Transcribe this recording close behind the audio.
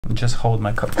Just hold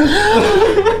my cup. I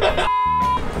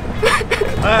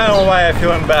don't know why I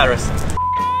feel embarrassed.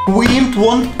 We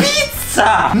want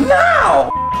pizza!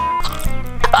 Now!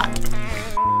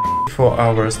 4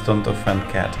 hours, don't offend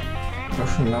cat.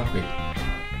 Proszę nachwit.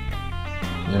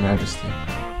 Your Majesty.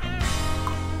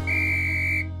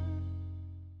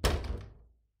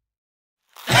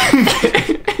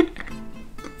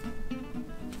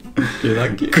 You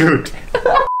like it? Good.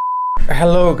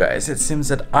 Hello guys, it seems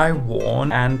that I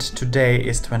won and today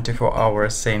is 24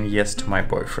 hours saying yes to my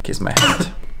boyfriend. Kiss my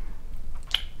hand.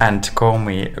 And call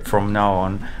me from now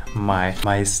on my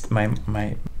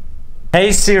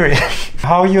Hey Siri,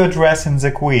 how you addressing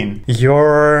the Queen?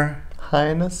 Your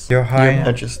Highness? Your Highness. Your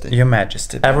Majesty. Your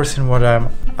Majesty. Everything what I'm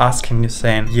asking you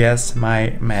saying, yes,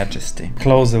 my Majesty.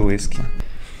 Close the whiskey.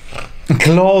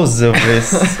 Close the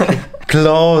whiskey.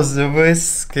 Close the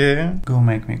whiskey. Go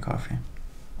make me coffee.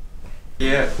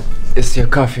 Yeah. Is your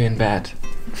coffee in bed?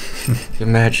 Your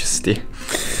Majesty.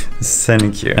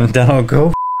 Thank you. And now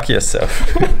go f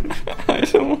yourself. I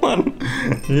don't want.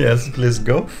 Yes, please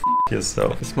go f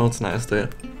yourself. It smells nice there.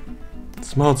 It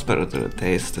smells better than it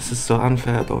tastes. This is so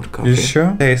unfair about coffee. You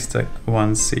sure? Taste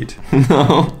one seed.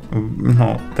 No.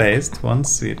 No, taste one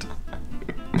seed.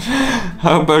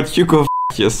 How about you go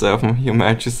f yourself, Your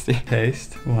Majesty?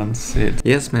 Taste one seed.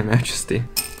 Yes, my Majesty.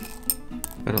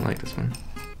 I don't like this one.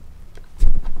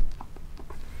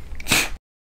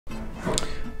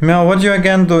 Mel, what you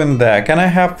again doing there? Can I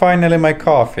have finally my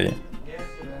coffee? Yes,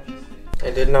 Your Majesty.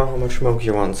 I didn't know how much milk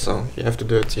you want, so you have to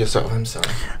do it yourself. I'm sorry.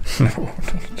 No.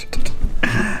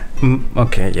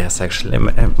 Okay, yes, actually,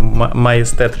 my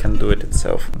estate can do it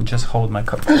itself. Just hold my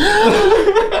cup.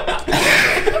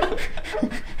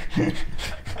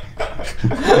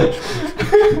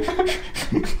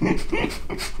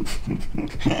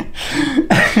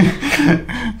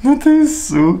 No ty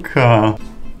suka.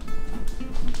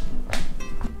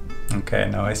 Okay,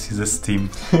 now I see the steam.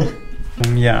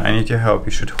 Yeah, I need your help.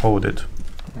 You should hold it.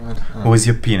 With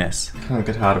your penis. It can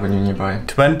get hard when you're nearby.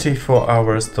 24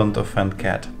 hours, don't offend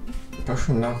cat.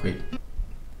 Proszę nachwit.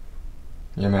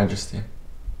 Your Majesty.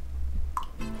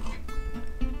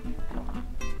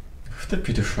 Wtedy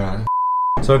Peter Schwan.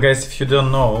 So guys, if you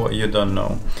don't know, you don't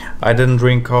know. I didn't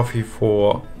drink coffee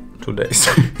for 2 days.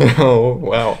 Oh,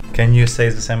 wow. Can you say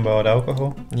the same about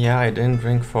alcohol? Yeah, I didn't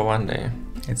drink for 1 day.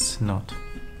 It's not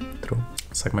true.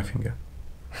 Suck my finger.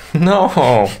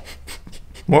 No!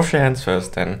 Wash your hands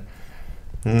first then.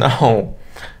 No.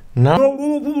 No.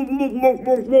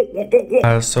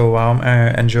 So while I'm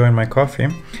enjoying my coffee,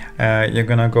 you're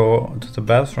gonna go to the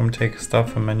bathroom, take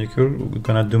stuff for manicure. We're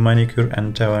gonna do manicure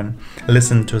and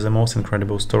listen to the most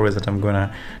incredible stories that I'm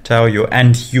gonna tell you,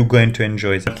 and you're going to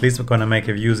enjoy it. At least we're gonna make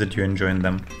a view that you're enjoying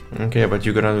them. Okay, but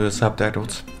you're gonna do the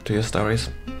subtitles to your stories.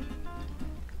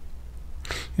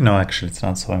 You know, actually, it's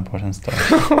not so important stuff.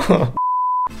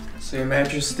 So Your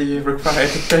Majesty required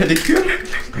a pedicure?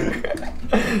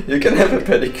 You can have a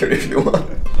pedicure if you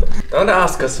want. Don't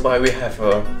ask us why we have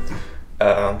a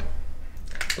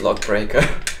lock breaker.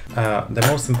 The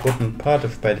most important part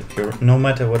of pedicure, no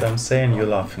matter what I'm saying, you're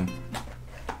laughing.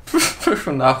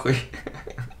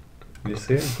 You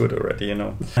see? Good already, you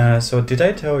know. So did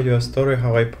I tell you a story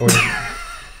how I poisoned...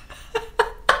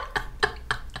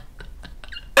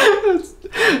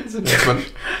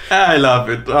 I love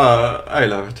it. I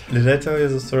love it. Did I tell you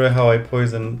the story how I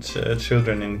poisoned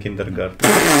children in kindergarten?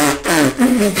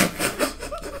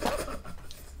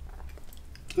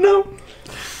 No.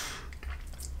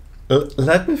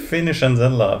 Let me finish and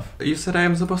then laugh. You said I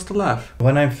am supposed to laugh.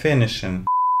 When I'm finishing.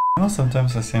 You know,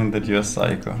 sometimes I think that you're a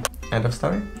psycho. End of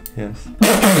story? Yes.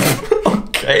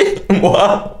 Okay.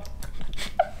 Wow.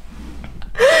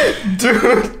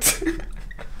 Dude.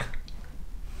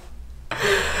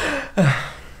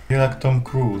 You're like Tom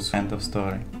Cruise. End of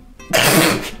story.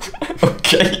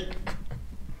 Okay.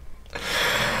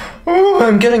 Oh,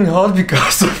 I'm getting hot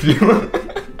because of you.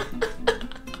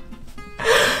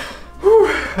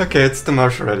 Okay, it's too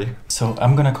much already. So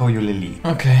I'm gonna call you Lily.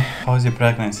 Okay. How's your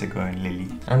pregnancy going, Lily?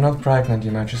 I'm not pregnant,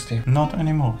 Your Majesty. Not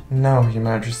anymore. No, Your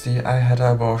Majesty. I had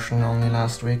an abortion only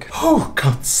last week. Oh,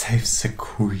 God save the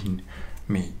Queen.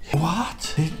 Me.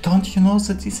 What? Don't you know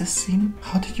that is a sin?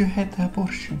 How did you have the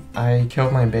abortion? I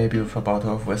killed my baby with a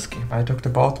bottle of whiskey. I took the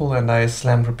bottle and I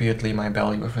slammed repeatedly my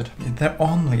belly with it. The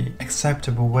only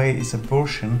acceptable way is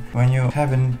abortion when you're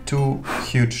having too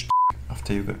huge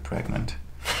after you get pregnant.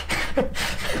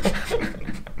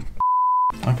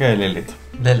 Okay, Lilith.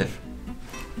 Lilith.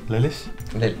 Lilith?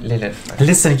 Lilith.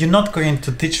 Listen, you're not going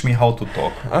to teach me how to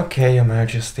talk. Okay, Your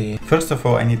Majesty. First of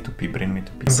all, I need to pee. Bring me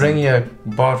to pee. Bring you a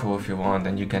bottle if you want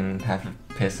and you can have a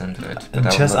piss into it.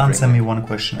 Just answer me one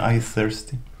question. Are you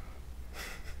thirsty?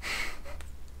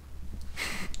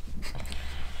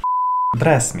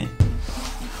 Dress me.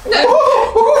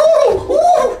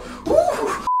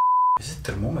 Is it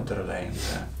thermometer laying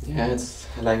there? Yeah, it's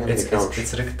laying on the couch.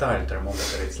 It's rectile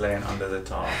thermometer. It's laying under the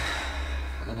towel.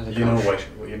 You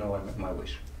know my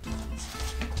wish.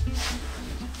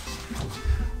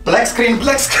 Black screen,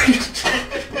 black screen.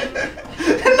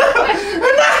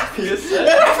 Enough! Enough is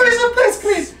a black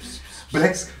screen.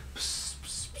 Black screen.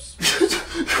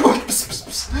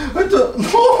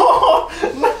 No!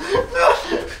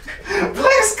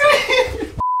 Black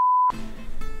screen.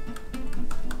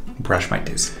 Brush my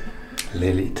teeth.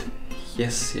 Lilith.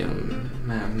 Yes, your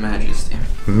Majesty.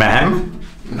 Ma'am?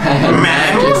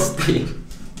 Majesty.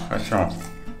 So.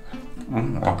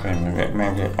 Okay,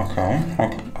 maybe, okay.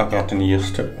 I got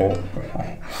used to it.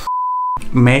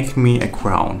 Make me a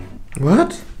crown.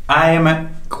 What? I am a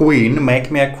queen,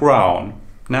 make me a crown.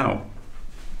 Now.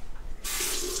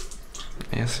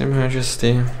 Yes, your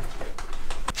Majesty.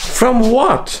 From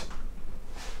what?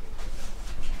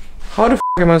 How the f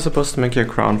am I supposed to make you a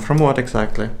crown? From what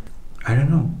exactly? I don't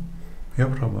know. Your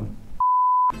problem.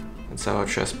 It's our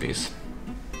chess piece.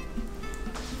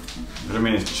 What do you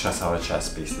mean it's just our chess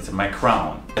piece? It's my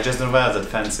crown. I just don't wear that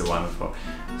fancy one for,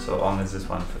 so only this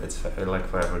one. It's like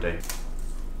for every day.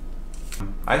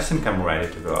 I think I'm ready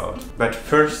to go out. But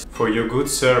first, for your good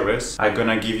service, I'm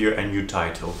gonna give you a new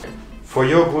title. For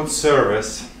your good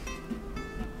service,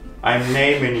 I'm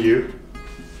naming you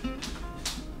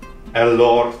a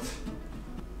Lord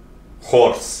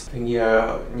Horse. I think you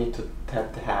need to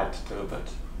tap the hat too, but...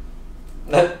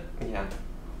 yeah.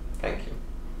 Thank you.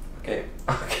 Okay.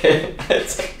 Okay.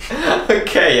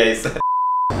 Okay, I said.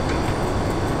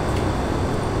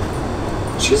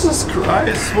 Jesus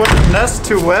Christ, what a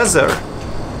nasty weather.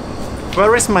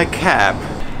 Where is my cab?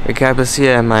 The cab is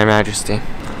here, my Majesty.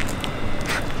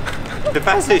 The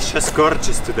weather is just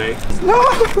gorgeous today. No!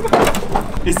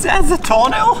 Is that the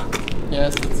tunnel?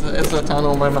 Yes, it's a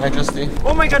tunnel, my Majesty.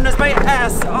 Oh my goodness, my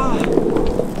ass! Oh.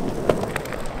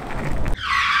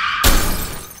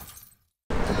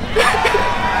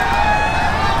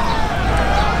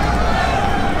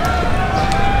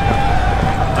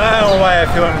 I don't know why I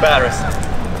feel embarrassed.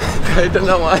 I don't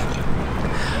know why.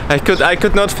 I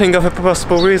could not think of a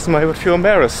possible reason why I would feel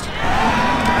embarrassed.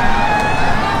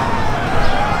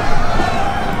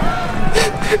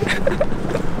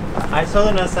 I still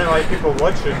don't understand why people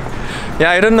watching.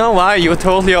 Yeah, I don't know why. You're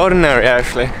totally ordinary,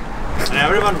 actually. And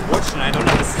everyone watching, I don't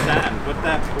understand. What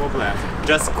the problem?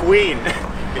 Just queen.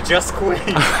 You're just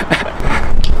queen.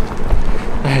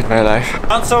 I hate my life.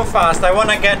 Not so fast. I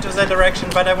wanna get to the direction,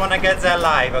 but I wanna get there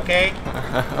live, okay?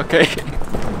 Okay.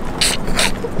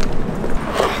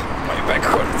 My back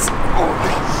hurts.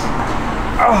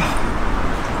 Oh.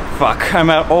 Fuck, I'm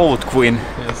an old queen.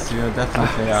 Yes, you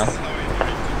definitely are.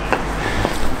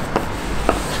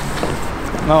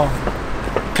 No.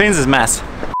 Clean this mess.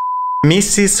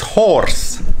 Mrs.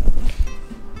 Horse.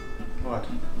 What?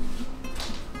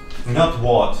 Not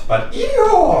what, but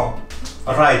ew!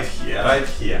 Right here, right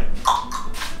here.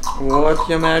 What,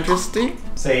 your Majesty?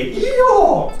 Say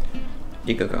ew!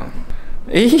 Ew.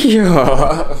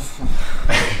 Ew.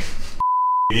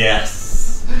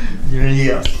 Yes.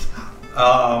 Yes.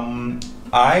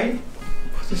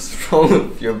 What is wrong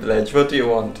with you, Bledge? What do you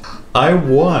want? I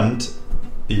want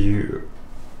you.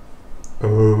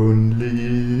 Only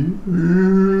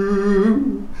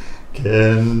you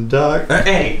can die.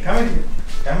 Hey, come here.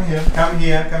 Come here, come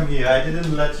here, come here. I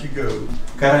didn't let you go.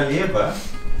 Королева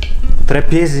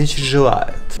трапезничать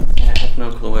желает. I have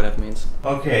no clue what that means.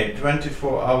 Okay,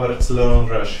 24 hours learn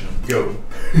Russian. Go.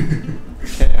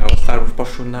 Okay, I will start with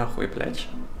Poshu nahuy, Bledge.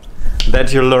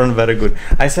 That you learn very good.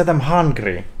 I said I'm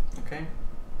hungry. Okay.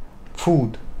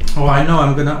 Food. Oh, I know.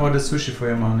 I'm gonna order sushi for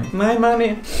your money. My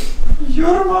money.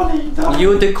 Your money.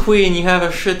 You're the queen. You have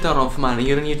a shit ton of money.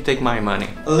 You don't need to take my money.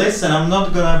 Listen, I'm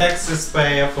not gonna excess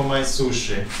pay for my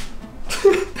sushi.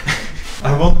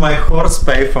 I want my horse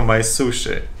pay for my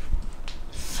sushi.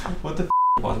 What the f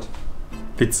you want?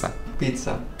 Pizza.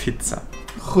 Pizza. Pizza.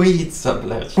 Хуица,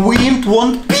 блядь. We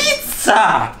want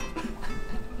pizza!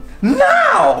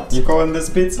 Now! You calling this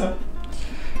pizza?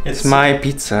 It's my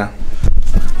pizza.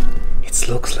 It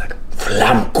looks like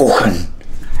Flammkuchen.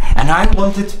 And I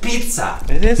wanted pizza.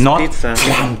 It is not pizza.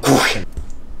 Flammkuchen.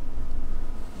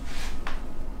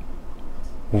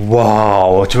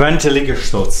 Wow, 20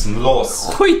 Liegestützen,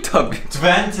 los. Hui, Tobi.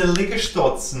 20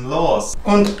 Liegestützen, los.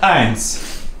 Und 1,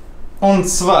 und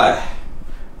 2,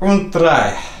 und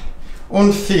 3,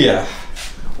 und 4,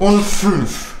 und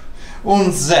 5,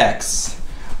 und 6,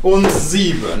 und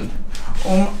 7,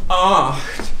 und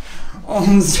 8,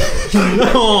 und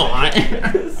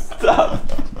 9. Stop.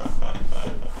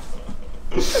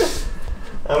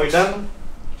 I will dann?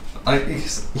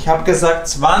 Ich habe gesagt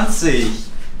 20.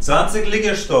 20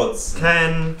 Liegestütze.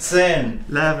 10,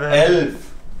 11,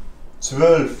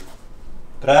 12,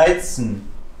 13,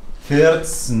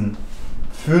 14,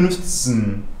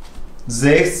 15,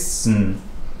 16,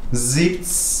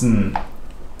 17,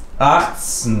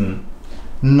 18,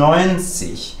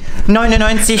 90,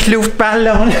 99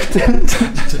 Luftballon.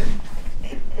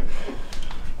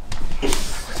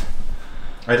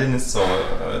 I didn't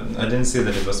see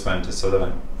that it was 20, so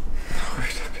that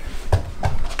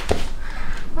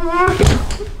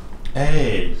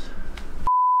Hey!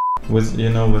 With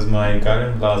my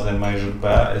Gallenblase and my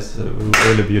jubba is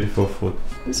really beautiful food.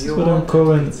 This is what I'm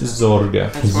calling Zorga.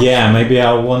 Yeah, maybe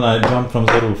I wanna jump from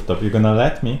the rooftop. You gonna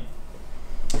let me?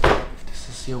 This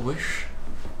is your wish.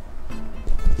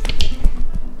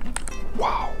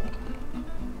 Wow.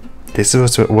 This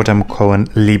is what I'm calling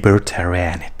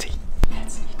libertarianity.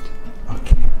 Let's eat.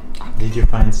 Okay. Did you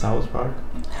find South Park?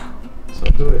 Yeah. So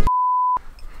do it.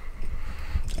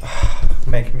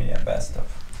 Make me a best of.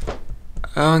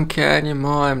 I don't care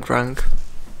anymore, I'm drunk.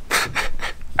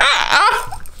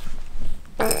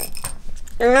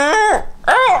 I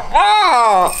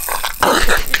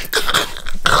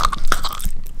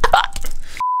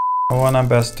want a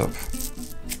best of.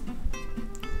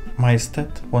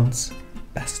 Majestät wants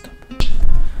best of.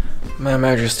 My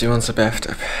Majesty wants a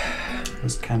bathtub.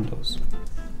 With candles.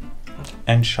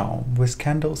 And charm. With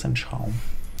candles and charm.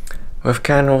 With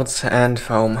candles and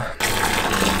foam.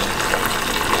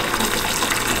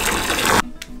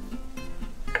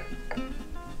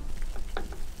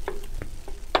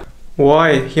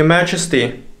 Why, Your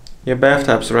Majesty? Your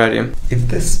bathtub's ready. If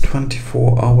this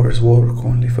 24 hours work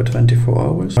only for 24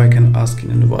 hours, I can ask in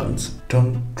advance.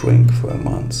 Don't drink for a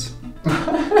month.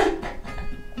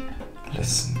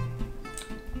 Listen,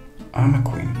 I'm a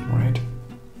queen, right?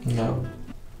 No.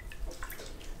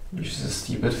 You're just a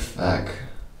stupid fag.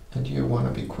 And you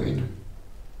wanna be queen.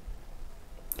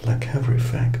 Like every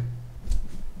fag.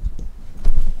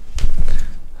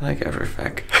 Like every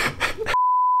fag.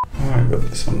 Oh my god,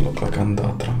 this one look like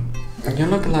Andatra. You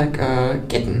look like a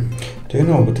kitten. Do you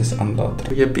know what is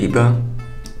Andatra? You're a beaver.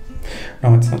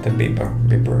 No, it's not a beaver.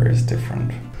 Beaver is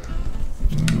different.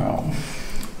 No.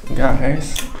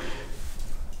 Guys,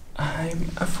 I'm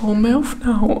a full MILF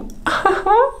now.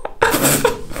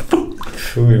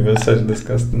 Phew, it was such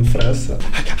disgusting fresa.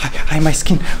 Hi, my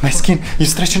skin, you're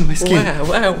stretching my skin.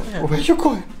 Where? Where you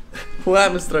going? Why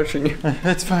am I stretching you?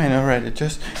 It's fine already.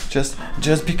 Just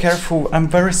be careful. I'm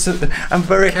very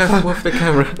Careful with the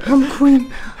camera. I'm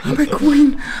queen. I'm a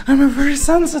queen. I'm a very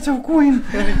sensitive queen.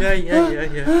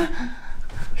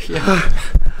 Yeah.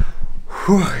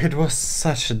 Whew, it was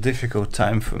such a difficult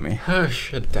time for me. Oh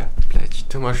shit, that pledge.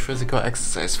 Too much physical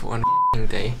exercise for one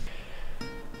day.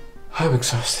 I'm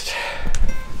exhausted.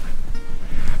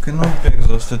 You cannot be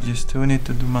exhausted. You still need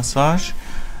to do massage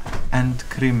and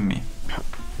cream me.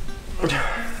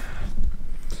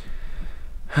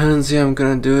 I don't see I'm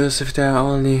gonna do this if there are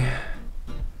only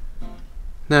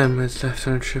 9 minutes left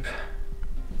on the trip.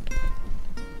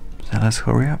 So let's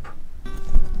hurry up.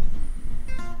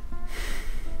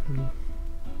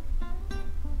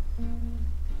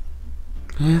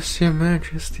 Yes, Your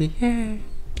Majesty, yay!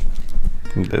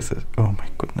 This is, oh my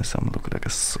goodness, I'm looking like a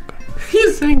suka.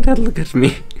 You're saying that, look at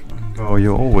me. Oh,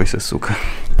 you're always a suka.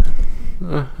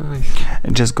 Nice.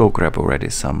 Just go grab already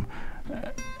some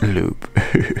lube.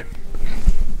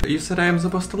 You said I am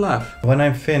supposed to laugh. When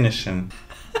I'm finishing,